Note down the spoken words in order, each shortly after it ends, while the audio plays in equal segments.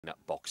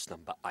box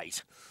number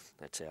 8.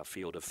 That's our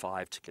field of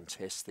 5 to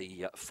contest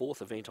the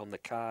fourth event on the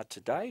card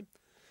today.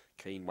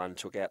 Keen One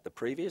took out the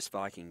previous,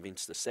 Viking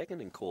Vince the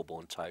second, and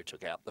Corborn Toe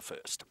took out the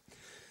first.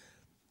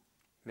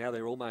 Now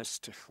they're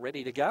almost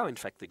ready to go. In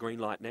fact, the green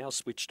light now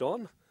switched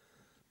on.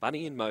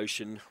 Bunny in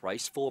motion,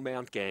 race 4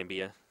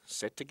 Mt-Gambier,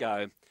 set to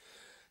go.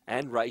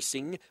 And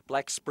racing,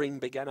 Black Spring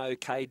began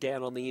okay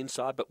down on the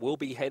inside, but will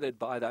be headed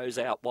by those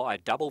out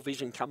wide. Double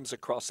Vision comes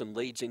across and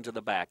leads into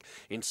the back.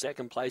 In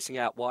second placing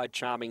out wide,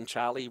 Charming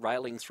Charlie,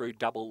 railing through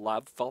Double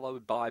Love,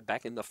 followed by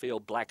back in the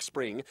field, Black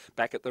Spring.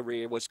 Back at the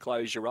rear was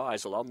Close Your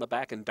Eyes. Along the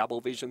back and Double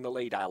Vision the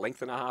leader, a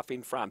length and a half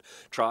in front.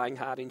 Trying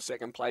hard in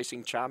second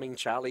placing, Charming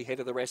Charlie,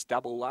 head of the rest,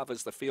 Double Love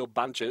as the field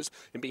bunches.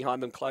 And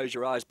behind them, Close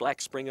Your Eyes, Black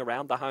Spring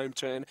around the home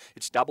turn.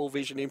 It's Double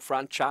Vision in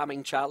front,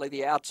 Charming Charlie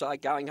the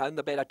outside, going home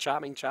the better.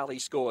 Charming Charlie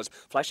scores.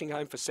 Flashing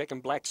home for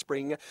second, Black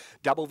Spring.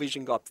 Double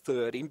Vision got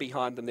third. In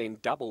behind them then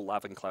Double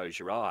Love and Close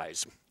Your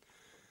Eyes.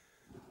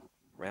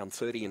 Round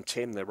 30 and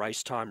 10, the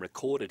race time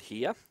recorded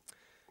here.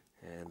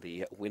 And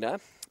the winner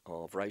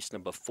of race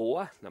number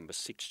 4, number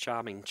 6,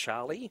 Charming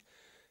Charlie,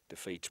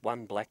 defeats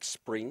 1 Black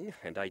Spring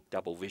and 8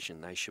 Double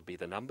Vision. They should be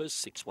the numbers,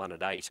 6, 1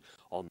 and 8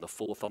 on the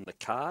fourth on the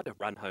card. A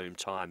run home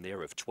time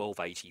there of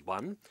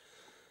 12.81.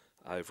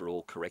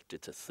 Overall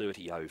corrected to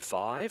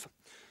 30.05.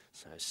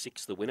 So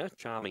 6 the winner,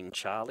 Charming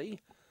Charlie,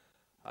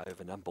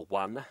 over number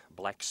 1,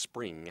 Black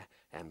Spring,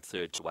 and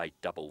third to 8,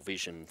 Double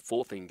Vision.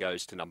 Fourth in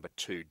goes to number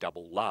 2,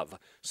 Double Love.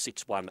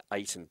 6, 1,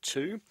 8 and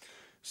 2.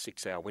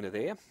 6 our winner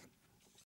there.